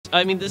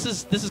I mean, this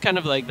is kind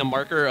of like the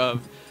marker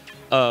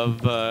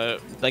of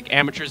like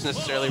amateurs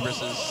necessarily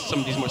versus some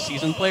of these more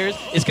seasoned players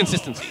is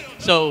consistency.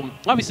 So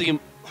obviously,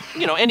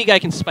 you know, any guy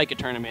can spike a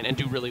tournament and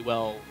do really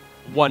well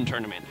one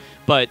tournament,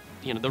 but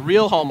you know, the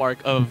real hallmark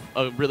of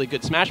a really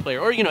good Smash player,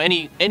 or you know,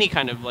 any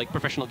kind of like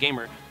professional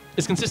gamer,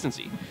 is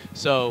consistency.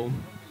 So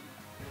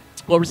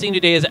what we're seeing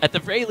today is, at the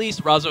very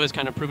least, Razo has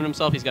kind of proven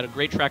himself. He's got a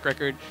great track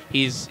record.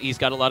 He's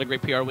got a lot of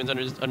great PR wins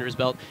under his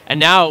belt, and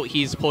now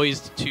he's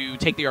poised to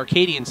take the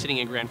Arcadian sitting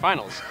in grand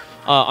finals.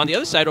 On the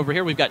other side over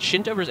here, we've got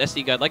Shinta versus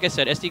SD God. Like I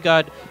said, SD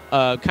God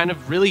kind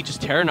of really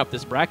just tearing up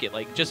this bracket,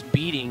 like just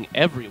beating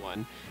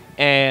everyone.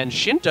 And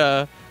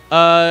Shinta,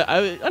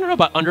 I don't know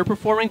about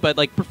underperforming, but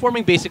like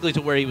performing basically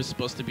to where he was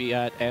supposed to be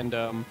at, and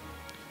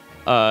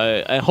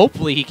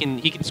hopefully he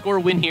can score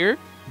a win here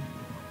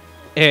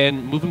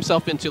and move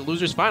himself into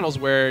losers finals,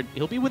 where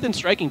he'll be within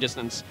striking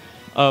distance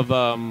of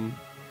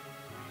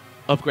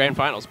grand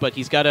finals. But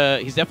he's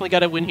definitely got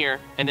to win here,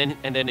 and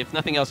then if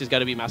nothing else, he's got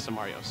to be Master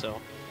Mario. So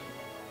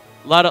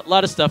a lot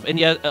of stuff. And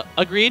yeah,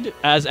 agreed.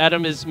 As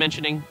Adam is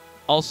mentioning,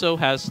 also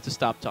has to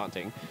stop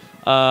taunting.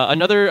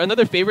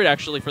 Another favorite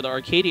actually for the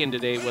Arcadian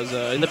today was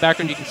in the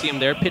background. You can see him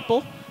there,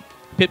 Pitbull.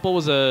 Pitbull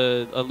was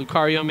a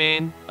Lucario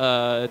main.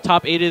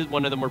 Top 8'd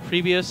one of the more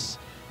previous.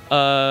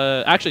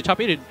 Actually, top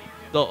 8'd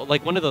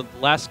like one of the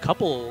last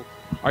couple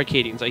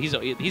Arcadians. Like he's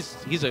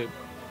a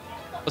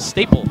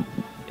staple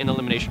in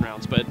elimination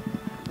rounds. But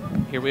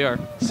here we are.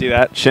 See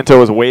that? Shinta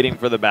was waiting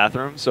for the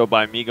bathroom, so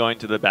by me going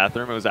to the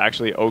bathroom, it was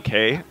actually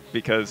okay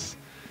because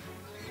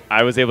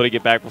I was able to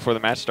get back before the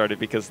match started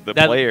because the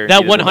player.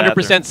 That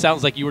 100%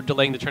 sounds like you were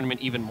delaying the tournament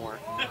even more.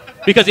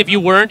 Because if you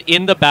weren't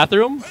in the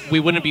bathroom,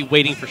 we wouldn't be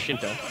waiting for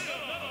Shinta.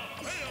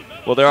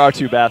 Well, there are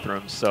 2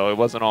 bathrooms, so it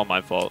wasn't all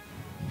my fault.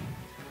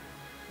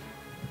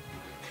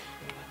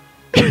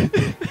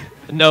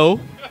 No,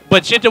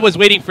 but Shinta was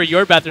waiting for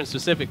your bathroom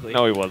specifically.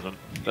 No, he wasn't.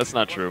 That's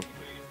not true.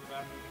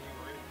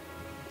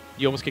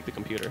 You almost kicked the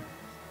computer.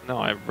 No,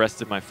 I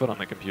rested my foot on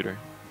the computer.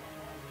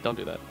 Don't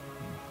do that.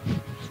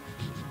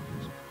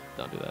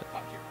 Don't do that.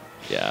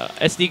 Yeah,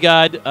 SD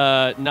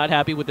God not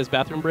happy with this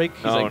bathroom break.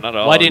 He's no, like, not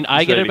at all. Why didn't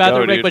I get a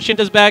bathroom break? Dude. But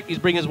Shinta's back. He's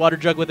bringing his water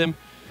jug with him.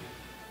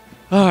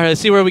 All right,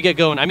 let's see where we get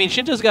going. I mean,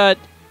 Shinta's got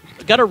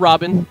a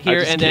Robin here, I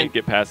just and can't then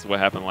get past what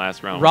happened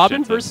last round.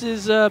 Robin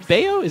versus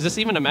Bayo. Is this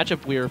even a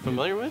matchup we're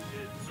familiar with?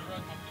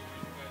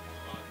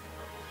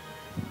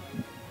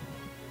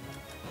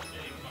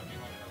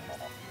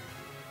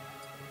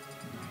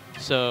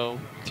 So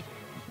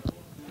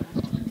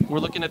we're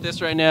looking at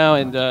this right now,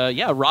 and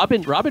yeah,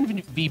 Robin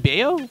v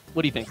Bayo.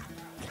 What do you think?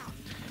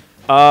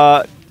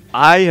 I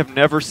have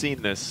never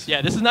seen this.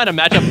 Yeah, this is not a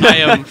matchup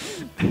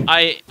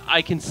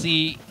I can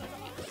see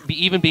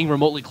even being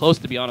remotely close,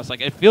 to be honest.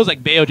 Like, it feels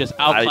like Bayo just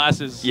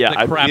outclasses the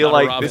crap I feel out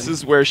like of Robin. this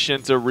is where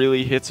Shinta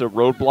really hits a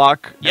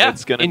roadblock. Yeah, and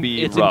it's going to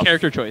be it's rough. in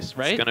character choice,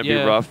 right? It's going to be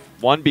rough.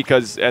 One,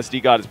 because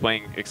SD God is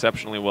playing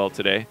exceptionally well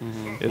today.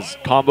 His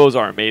combos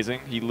are amazing.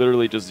 He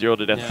literally just 0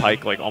 to death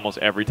pike like almost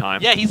every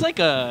time. Yeah, he's like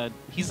a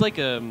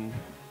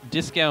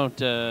discount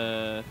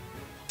that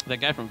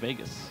guy from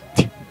Vegas.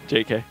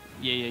 JK.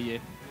 Yeah.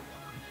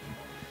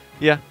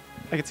 Yeah,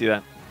 I can see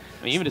that.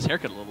 I mean, even his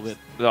haircut a little bit.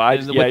 So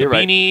with the you're beanie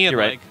right. and You're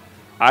right. like,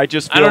 I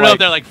just feel I don't know like if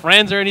they're like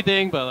friends or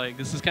anything, but like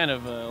this is kind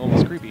of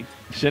almost creepy.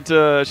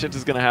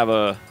 Shinta's gonna have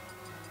a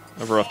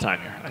rough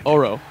time here.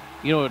 Oro,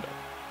 you know what?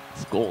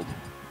 It's gold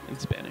in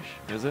Spanish.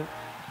 Is it?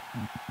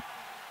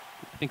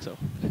 I think so.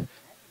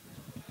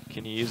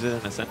 Can you use it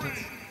in a sentence?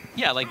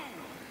 Yeah, like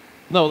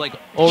no, like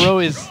Oro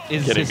is.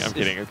 I'm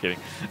kidding.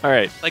 All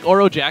right. Like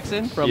Oro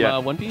Jackson from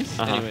One Piece.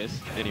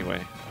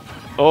 Anyway.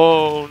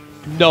 Oh.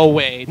 No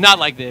way. Not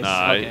like this.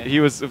 Nah, okay. he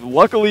was.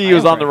 Luckily, he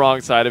was on the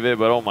wrong side of it,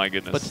 but oh my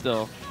goodness. But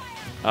still.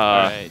 All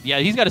right. Yeah,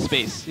 he's got a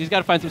space. He's got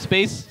to find some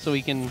space so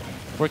he can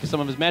work with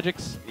some of his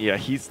magics. Yeah,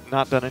 he's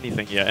not done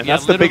anything yet, and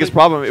that's the biggest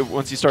problem.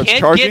 Once he starts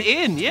charging,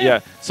 get in. Yeah.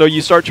 So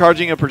you start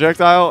charging a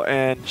projectile,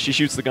 and she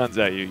shoots the guns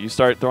at you. You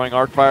start throwing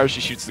arc fire,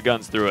 she shoots the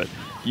guns through it.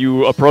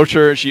 You approach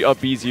her, she up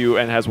Bs you,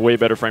 and has way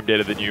better frame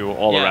data than you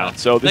all around.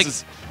 So this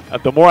is.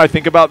 The more I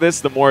think about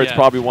this, the more it's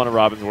probably one of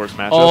Robin's worst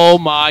matchups. Oh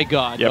my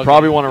god. Yeah,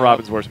 probably one of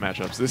Robin's worst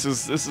matchups. This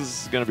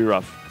is going to be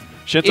rough.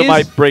 Shinta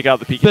might break out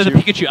the Pikachu. The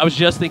Pikachu. I was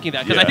just thinking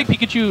that because I think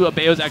Pikachu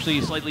Bayo is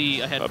actually slightly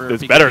ahead for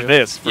It's Pikachu. better than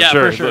this, for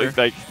sure. For sure.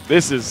 Like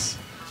this is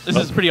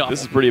pretty awful.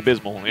 This is pretty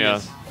abysmal. Yeah.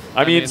 Yes.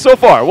 I mean, so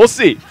far, we'll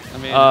see. I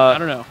mean, I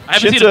don't know. I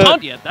haven't seen a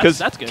taunt yet.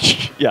 That's good.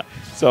 Yeah.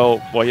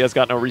 So, well, he has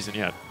got no reason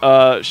yet.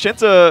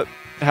 Shinta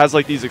has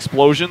like these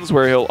explosions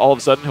where all of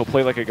a sudden he'll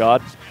play like a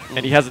god,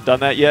 and he hasn't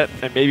done that yet.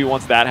 And maybe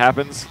once that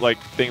happens, like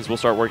things will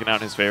start working out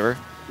in his favor.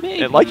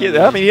 Maybe.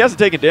 And he hasn't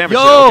taken damage.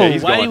 Yo, Okay,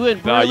 he's why going. you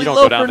went No, really you don't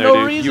low go down for there, no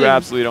dude. reason? You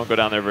absolutely don't go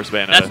down there versus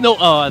Bayonetta. That's no.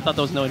 Oh, I thought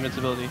that was no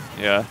invincibility.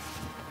 Yeah.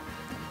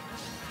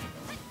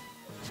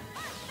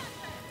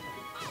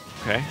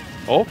 Okay.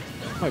 Oh,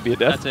 might be a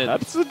death. That's it.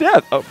 That's a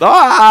death. Oh,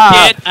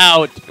 ah! Get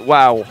out.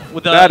 Wow.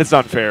 That is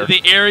unfair.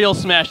 The aerial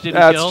smash didn't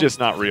That's kill. just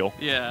not real.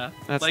 Yeah.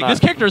 That's like not this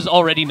character is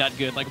already not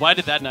good. Like, why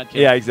did that not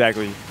kill? Yeah,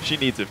 exactly. She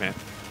needs it, man.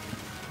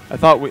 I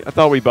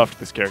thought we buffed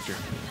this character,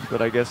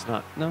 but I guess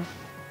not. No.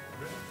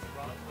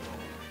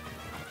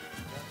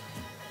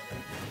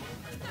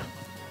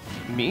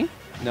 Me?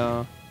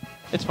 No.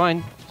 It's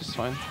fine. Just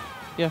fine.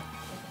 Yeah.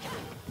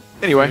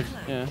 Anyway.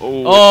 Yeah.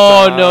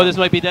 Oh, no, this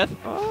might be death.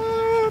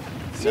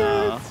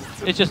 No.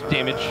 It's just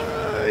damage.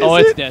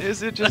 It's death.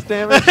 Is it just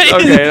damage?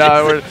 Okay,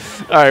 no,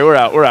 we're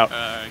out. We're out.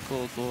 Alright,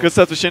 cool. Good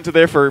stuff to Shinta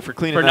there for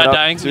cleaning For that not up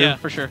dying? too. Yeah,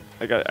 for sure.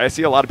 I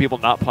see a lot of people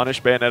not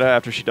punish Bayonetta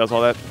after she does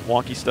all that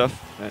wonky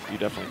stuff, and you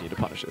definitely need to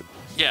punish it.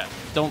 Yeah.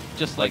 Don't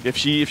just Like if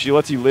she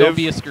lets you live, don't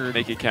be a scourge.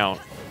 make it count.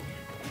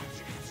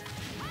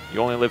 You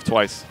only live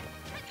twice.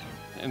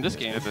 In this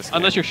game. In this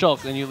Unless game. you're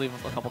Shulk, then you live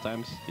a couple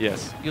times.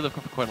 Yes. You live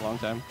for quite a long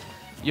time.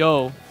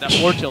 Yo, that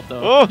floor tilt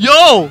though. Oh.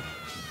 Yo!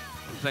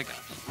 It's like,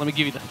 let me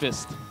give you the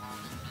fist.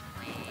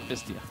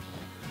 Fist ya.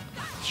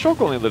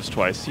 Shulk only lives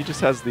twice. He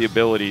just has the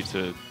ability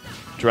to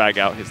drag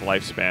out his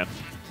lifespan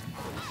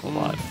a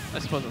lot. I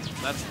suppose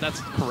that's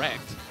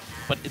correct.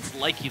 But it's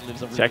like he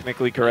lives over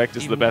Technically correct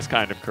is the best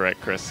kind of correct,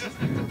 Chris.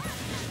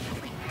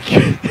 Yo!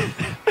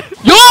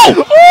 No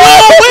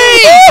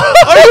way!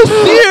 Are you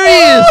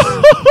serious?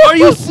 Are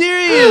you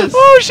serious?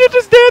 Oh shit,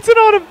 just dancing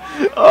on him.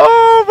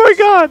 Oh my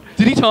god.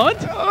 Did he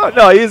taunt?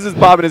 No, he's just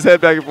bobbing his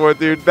head back and forth,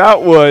 dude.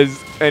 That was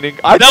that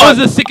was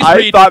the sickest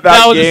read.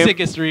 That was the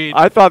sickest read.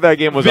 I thought that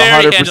game was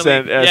 100%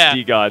 SD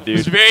yeah. God, dude. It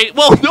was very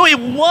well. No, it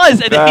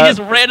was, and then he just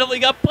randomly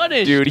got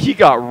punished. Dude, he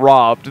got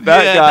robbed.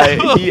 That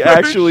guy, he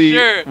actually.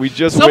 Sure. We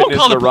just Someone witnessed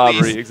called a the police.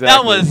 robbery.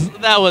 Exactly.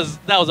 That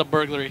was a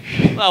burglary.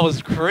 That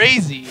was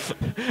crazy.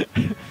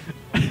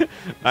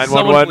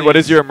 911. What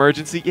is your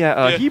emergency?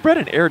 Yeah, he bred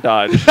an air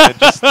dodge and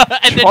just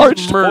and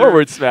charged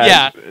forward smash.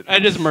 Yeah, I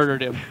just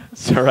murdered him.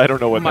 Sir, I don't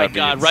know what my that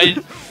God,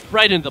 means.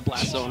 right into the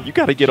blast zone. You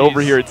got to get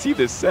over here and see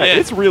this set. Yeah.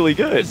 It's really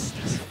good.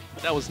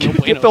 That was no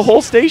Get the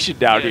whole station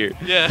down here.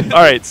 Yeah.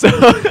 All right, so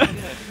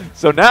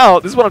so now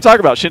this is what I'm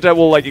talking about. Shinta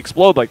will like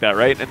explode like that,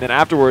 right? And then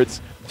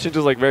afterwards, Shinta's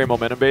like very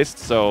momentum based.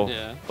 So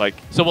like.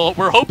 So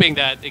we're hoping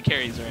that it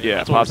carries, right? Yeah,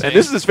 That's what and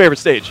this is his favorite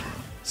stage.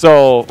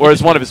 So or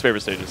it's one of his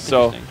favorite stages.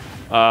 So.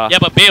 Yeah,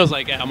 but Bayo's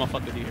like, yeah, I'm gonna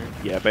fuck with you here.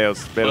 Yeah,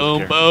 Bayo's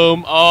boom,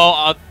 boom.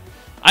 Oh,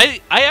 I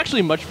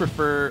actually much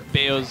prefer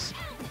Bayo's.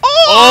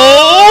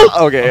 Oh!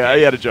 Okay,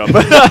 he had to jump.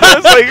 I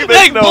was like,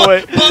 there's no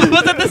way.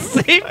 Was at the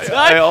same time?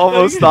 I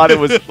almost thought it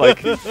was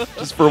like,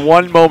 just for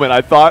one moment,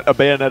 I thought a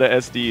Bayonetta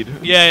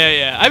SD'd.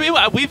 Yeah. I mean,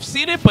 we've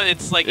seen it, but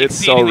it's like it's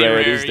so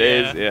rare these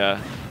days.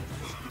 Yeah.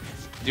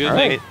 Do you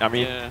think? I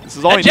mean, this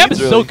is all that jab is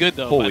so good,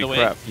 though. Holy by the way,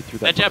 crap! He threw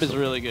that jab is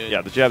really good.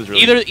 Yeah, the jab is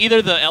really good.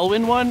 Either the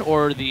Elwyn one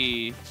or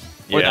the.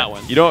 Or that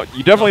one. You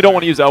definitely don't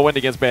want to use Elwind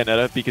against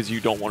Bayonetta because you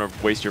don't want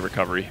to waste your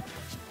recovery.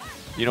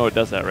 You know it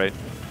does that, right?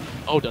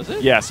 Oh, does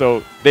it? Yeah,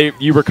 so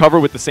you recover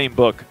with the same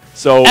book.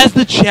 So as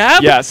the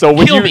jab? Yeah, so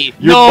when Kill me.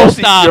 your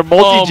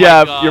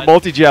Oh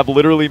multi jab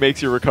literally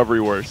makes your recovery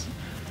worse.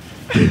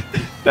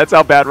 That's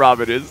how bad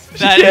Robin is. She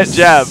that can't is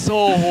jab.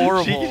 So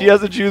horrible. She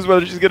has to choose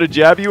whether she's gonna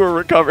jab you or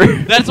recover.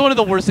 That's one of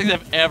the worst things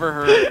I've ever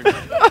heard.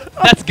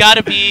 That's got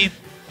to be.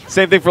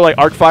 Same thing for like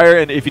arc fire,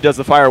 and if he does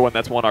the fire one,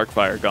 that's one arc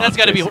fire gone. That's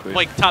got to be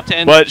like top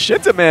 10. But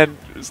Shinta, man,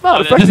 it's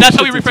not effective. That's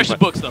how he refreshes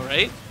books, though,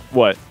 right?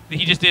 What?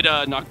 He just did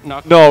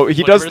knock. No,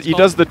 he does. He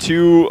does the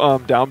two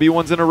down B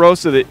ones in a row,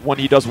 so that when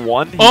he does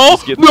one, he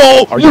just gets.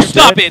 No! Are you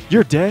stop dead? it!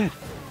 You're dead.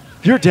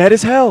 You're dead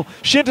as hell.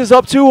 Shinta's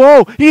up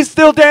 2-0. He's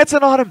still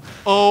dancing on him.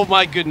 Oh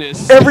my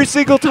goodness! Every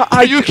single time.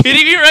 Are you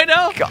kidding me right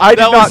now? I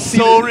did not see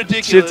so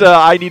ridiculous. Shinta,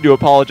 I need to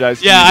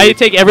apologize. Yeah, I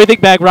take everything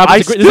back. Rob,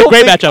 this is a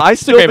great matchup. I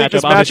still think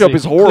this matchup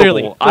is horrible.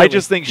 Clearly. I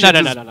just think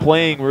Shinta's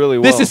playing really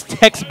well. This is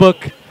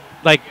textbook,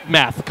 like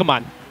math. Come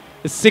on,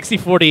 it's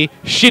 60-40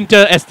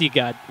 Shinta SD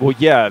God. Well,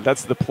 yeah,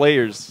 that's the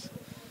players.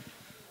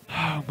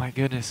 Oh my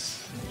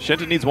goodness.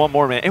 Shinta needs one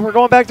more, man, and we're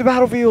going back to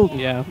Battlefield.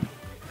 Yeah.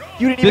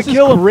 You didn't even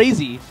kill him. This is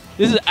crazy.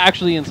 This is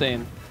actually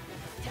insane.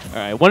 All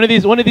right, one of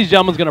these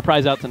gentlemen's gonna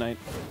prize out tonight.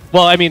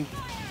 Well, I mean,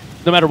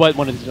 no matter what,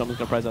 one of these gentlemen's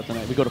gonna prize out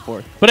tonight. We go to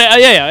 4. But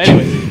yeah.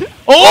 Anyways.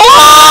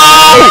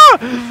 Oh!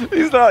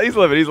 He's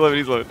living.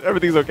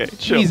 Everything's okay.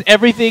 Chill. He's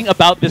everything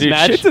about this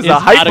match. Shinta's a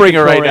hype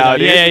bringer right now,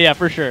 dude. Yeah,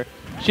 for sure.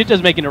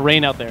 Shinta's making it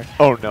rain out there.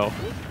 Oh no.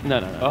 No.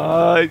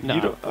 No.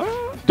 You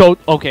don't.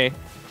 Okay.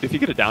 If you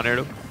get a down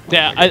air,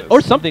 yeah,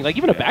 or something like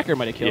even a backer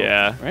might have killed.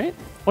 Yeah. Right?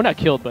 Well, not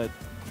killed, but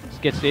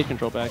just get stage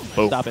control back.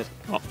 Boom. Stop it.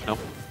 Oh no.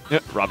 Yeah,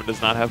 Robin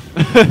does not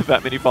have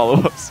that many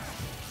follow-ups.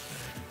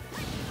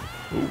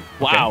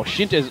 Wow, okay.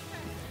 Shinta's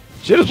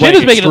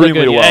playing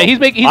extremely well. Yeah, he's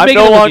making I'm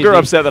no longer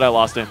upset that I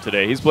lost to him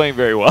today. He's playing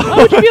very well.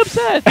 Why would you be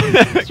upset?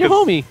 It's your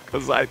homie.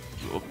 Because I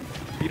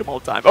beat him all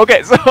the time.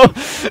 Okay, so all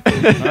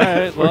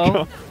right,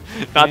 well,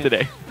 not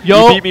today.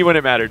 Yo, you beat me when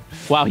it mattered.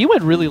 Wow, he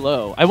went really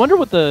low. I wonder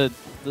what the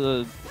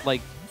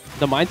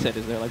mindset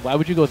is there. Like, why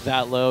would you go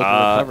that low to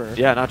recover?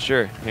 Yeah, not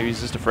sure. Maybe he's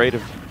just afraid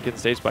of getting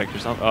stage spiked or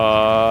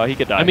something. He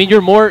could die. I mean,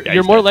 you're more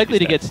likely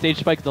to get stage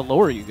spiked the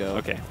lower you go.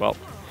 Okay, well.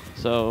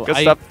 So good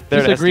I stuff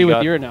there disagree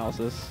with your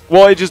analysis.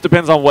 Well, it just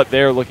depends on what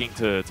they're looking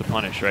to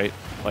punish, right?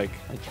 Like,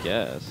 I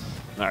guess.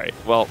 All right.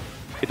 Well,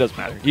 it doesn't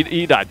matter.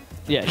 He died.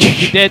 Yeah,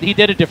 he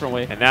did a different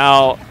way. And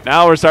now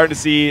we're starting to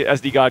see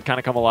SD God kind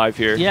of come alive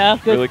here. Yeah,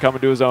 good. Really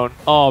coming to his own.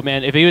 Oh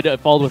man, if he would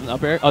have followed with an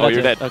up air, oh, that's you're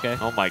it. dead. Okay.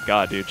 Oh my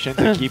god, dude,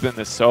 Shinta keeping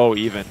this so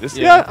even. This,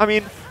 Yeah. yeah, I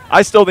mean,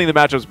 I still think the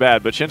matchup's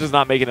bad, but Shinta's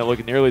not making it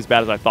look nearly as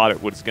bad as I thought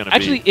it was gonna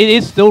Actually, be. it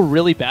is still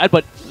really bad,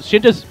 but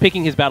Shinta's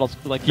picking his battles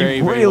like He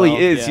very, really very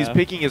well. is. Yeah. He's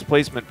picking his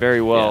placement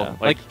very well. Yeah.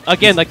 Like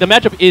again, like the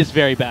matchup is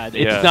very bad.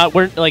 It's Yeah. not.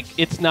 We're like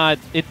it's not.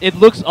 It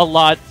looks a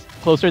lot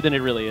closer than it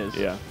really is.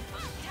 Yeah.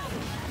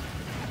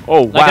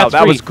 Oh wow, that's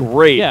that free. was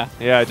great. Yeah.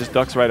 Yeah, it just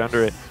ducks right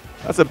under it.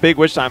 That's a big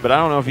witch time, but I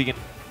don't know if he can.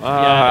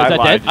 Yeah, is that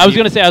lied. dead? I was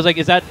gonna say. I was like,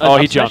 is that? Oh,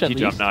 an he up smash jumped. at He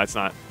jumped. least? No, it's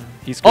not.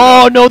 He's. Good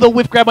Oh up. no, the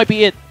whiff grab might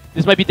be it.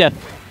 This might be death.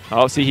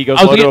 Oh, see, he goes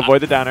I was low to looking-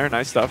 avoid the downer.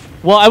 Nice stuff.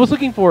 Well, I was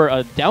looking for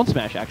a down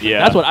smash actually. Yeah.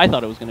 That's what I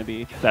thought it was gonna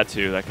be. That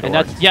too. That could And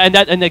work.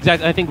 that's and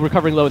exactly. I think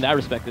recovering low in that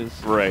respect is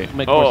Right.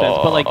 makes more sense.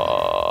 But like,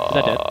 is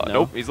that dead? No.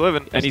 Nope, he's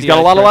living. And he's SDI got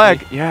a lot of lag.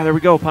 correctly. Yeah, there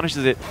we go.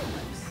 Punishes it.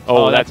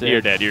 Oh, Oh, that's it.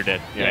 you're dead. You're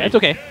dead. Yeah, it's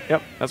okay.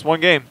 Yep, that's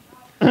one game.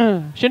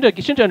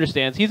 Shinta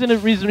understands. He's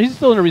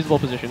still in a reasonable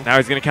position. Now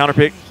he's going to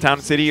counterpick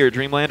Town City or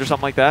Dreamland or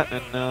something like that.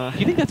 And Do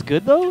you think that's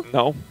good though?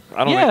 no,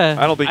 I don't. Yeah.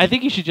 I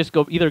think. he should just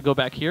either go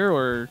back here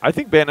or. I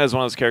think Bayonetta is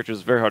one of those characters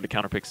that's very hard to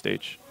counterpick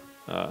stage.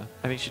 I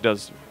think she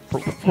does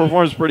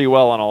performs pretty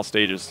well on all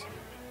stages.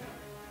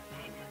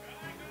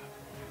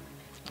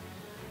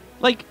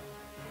 Like,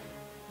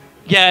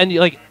 yeah, and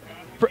like,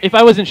 if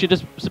I was in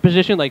Shinta's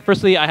position, like,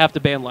 firstly, I have to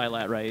ban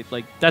Lilat, right?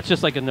 Like, that's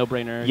just like a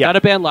no-brainer. Yeah.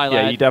 Gotta ban Lilat.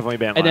 Yeah, you definitely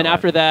ban. And then Lilat.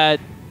 after that,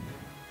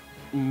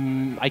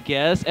 I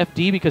guess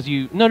FD because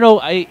you. No,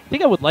 I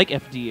think I would like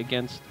FD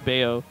against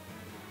Bayo.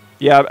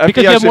 Yeah, because FD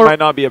you have actually more- might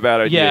not be a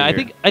bad idea. Yeah,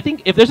 here. I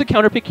think if there's a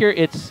counter pick here,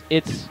 it's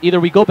either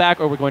we go back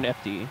or we're going to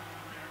FD.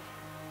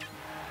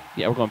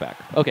 Yeah, we're going back.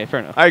 Okay,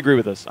 fair enough. I agree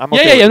with this. I'm Yeah,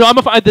 okay yeah, with yeah. it. No, I'm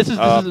a fine. This is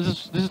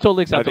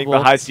totally I acceptable. think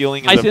the high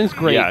ceiling. High ceiling's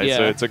great, Yeah, yeah.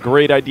 it's a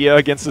great idea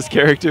against this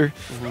character.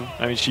 Mhm.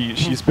 I mean,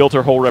 she's built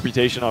her whole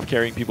reputation off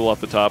carrying people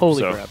off the top. Holy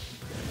so. crap.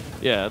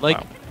 Yeah, like.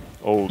 Wow.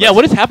 Oh. Yeah, that's-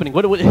 what is happening?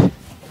 What?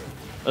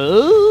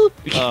 Oh,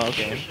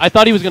 okay. I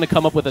thought he was gonna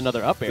come up with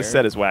another up air. This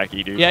set is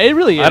wacky, dude. Yeah, it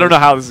really is. I don't know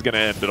how this is gonna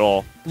end at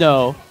all.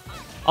 No.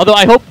 Although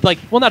I hope, like,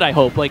 well, not I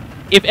hope. Like,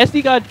 if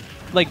SD God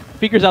like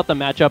figures out the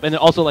matchup and then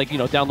also like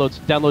downloads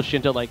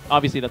Shinta, like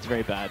obviously that's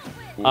very bad.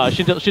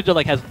 Shinta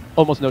like has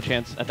almost no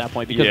chance at that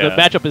point because the Yeah.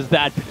 matchup is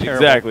that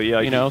terrible. Exactly. Yeah.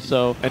 You know,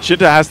 so And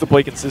Shinta has to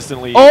play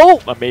consistently Oh!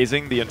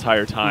 amazing the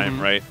entire time,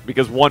 Mhm. right?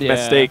 Because one Yeah.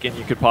 mistake and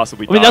you could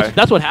possibly I mean die.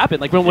 that's what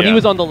happened. Like when he Yeah.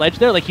 was on the ledge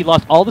there, like he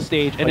lost all the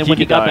stage, and Like, then he when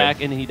he could got die.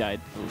 back, and then he died.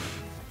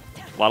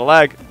 A lot of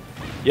lag.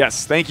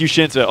 Yes, thank you,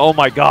 Shinta. Oh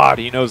my god,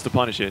 he knows to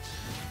punish it.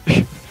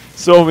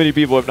 So many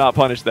people have not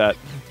punished that.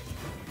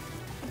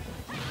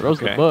 Throws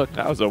the book.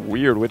 That was a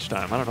weird witch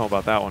time. I don't know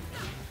about that one.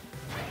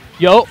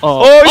 Yo. He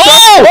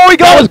got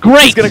That was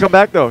great. He's going to come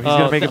back, though. He's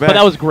going to make it back. But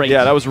that was great.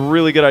 Yeah, that was a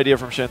really good idea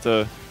from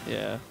Shinta.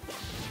 Yeah.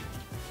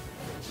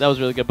 That was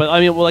really good. But I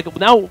mean, well, like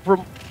now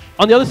from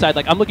on the other side,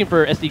 like I'm looking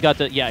for SD God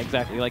to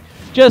exactly. Like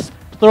just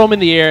throw him in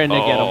the air and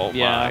then get him.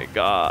 Yeah. Oh my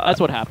god. That's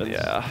what happens.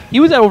 Yeah. He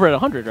was at over at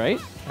 100, right?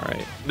 All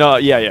right. No,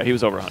 yeah, he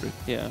was over 100.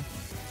 Yeah.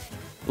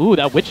 Ooh,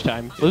 that witch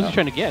time. What was he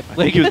trying to get? I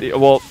think he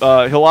was,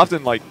 well, he'll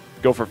often like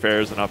go for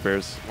fairs and up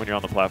airs when you're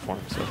on the platform,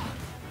 so I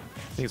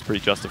think it's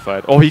pretty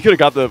justified. Oh, he could have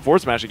got the forward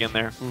smash again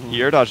there.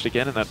 He air dodged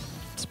again in that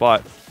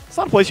spot. It's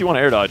not a place you want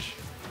to air dodge.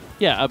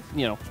 Yeah,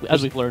 you know,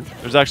 as we've learned.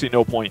 There's actually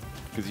no point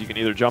because you can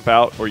either jump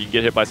out or you can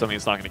get hit by something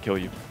that's not going to kill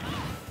you.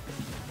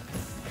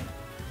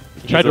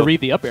 He Tried needs to a-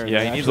 read the up air. Yeah,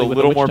 there, he needs actually, a with the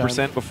little witch more time.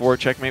 percent before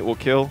checkmate will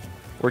kill.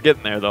 We're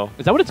getting there though.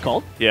 Is that what it's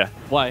called? Yeah,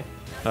 Why?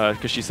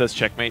 because she says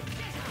checkmate.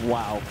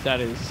 Wow, that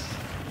is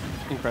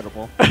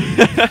incredible.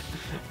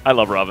 I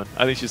love Robin.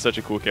 I think she's such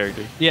a cool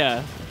character.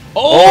 Yeah.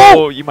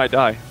 Oh, you might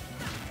die.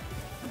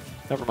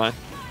 Never mind.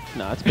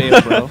 No, it's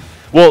Bayo, bro.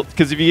 Well,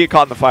 because if you get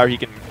caught in the fire, he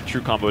can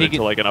true combo it He into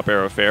can- like an up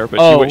arrow fair, but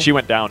Oh. she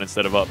went down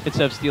instead of up.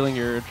 Instead of stealing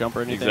your jump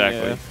or anything.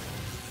 Exactly. Yeah.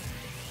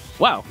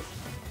 Wow.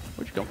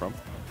 Where'd you come from?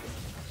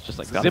 It's just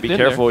like He's got to zipped be in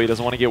careful. there. He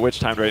doesn't want to get witch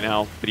timed right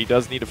now, but he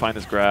does need to find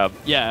this grab.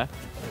 Yeah.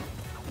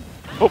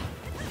 Oh.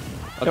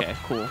 Okay,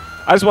 cool.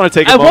 I just want to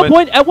take a At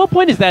moment. what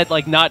point is that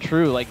like not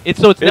true? Like it's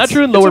not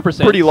true in lower it's a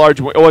percent. pretty large.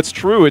 Oh, it's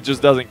true. It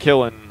just doesn't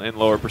kill in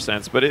lower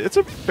percents, but it's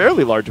a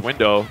fairly large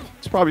window.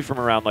 It's probably from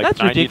around like That's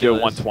 90 ridiculous.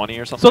 to 120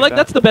 or something. So like like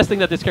that's the best thing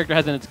that this character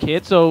has in its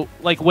kit. So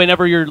like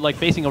whenever you're like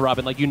facing a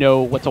Robin, like you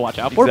know what to watch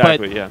out for.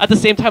 Exactly, But yeah. at the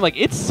same time, like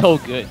it's so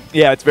good.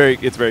 Yeah, it's very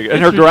good. And It's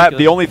her grab. ridiculous.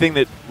 The only thing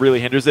that really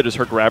hinders it is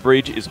her grab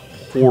rage is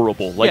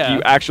horrible. Like Yeah.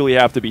 you actually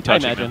have to be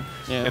touching imagine, them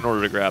yeah. in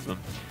order to grab them.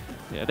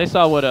 Yeah, they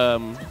saw what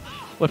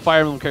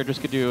Fire Emblem characters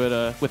could do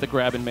with a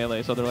grab in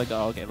melee, so they're like,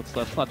 oh, okay,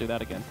 let's not do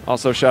that again.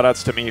 Also,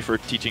 shout-outs to me for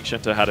teaching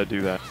Shinta how to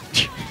do that.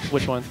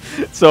 Which one?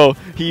 So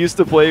he used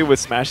to play with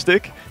Smash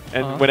Stick,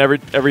 and Uh-huh.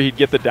 whenever he'd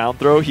get the down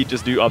throw, he'd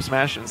just do up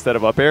smash instead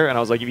of up air. And I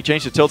was like, if you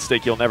change the tilt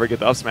stick, you'll never get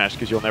the up smash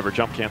because you'll never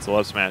jump cancel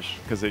up smash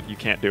because you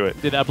can't do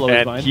it. Did that blow his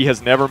And mind? he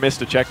has never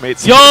missed a checkmate.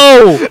 since.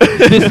 Yo!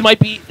 this might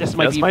be This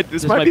might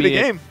be the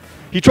it. game.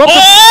 He trumped.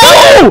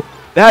 Oh!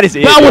 That is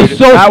it. That was dude.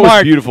 so That smart.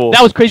 was beautiful.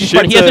 That was crazy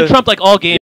smart. He hasn't Shinta- trumped like all game.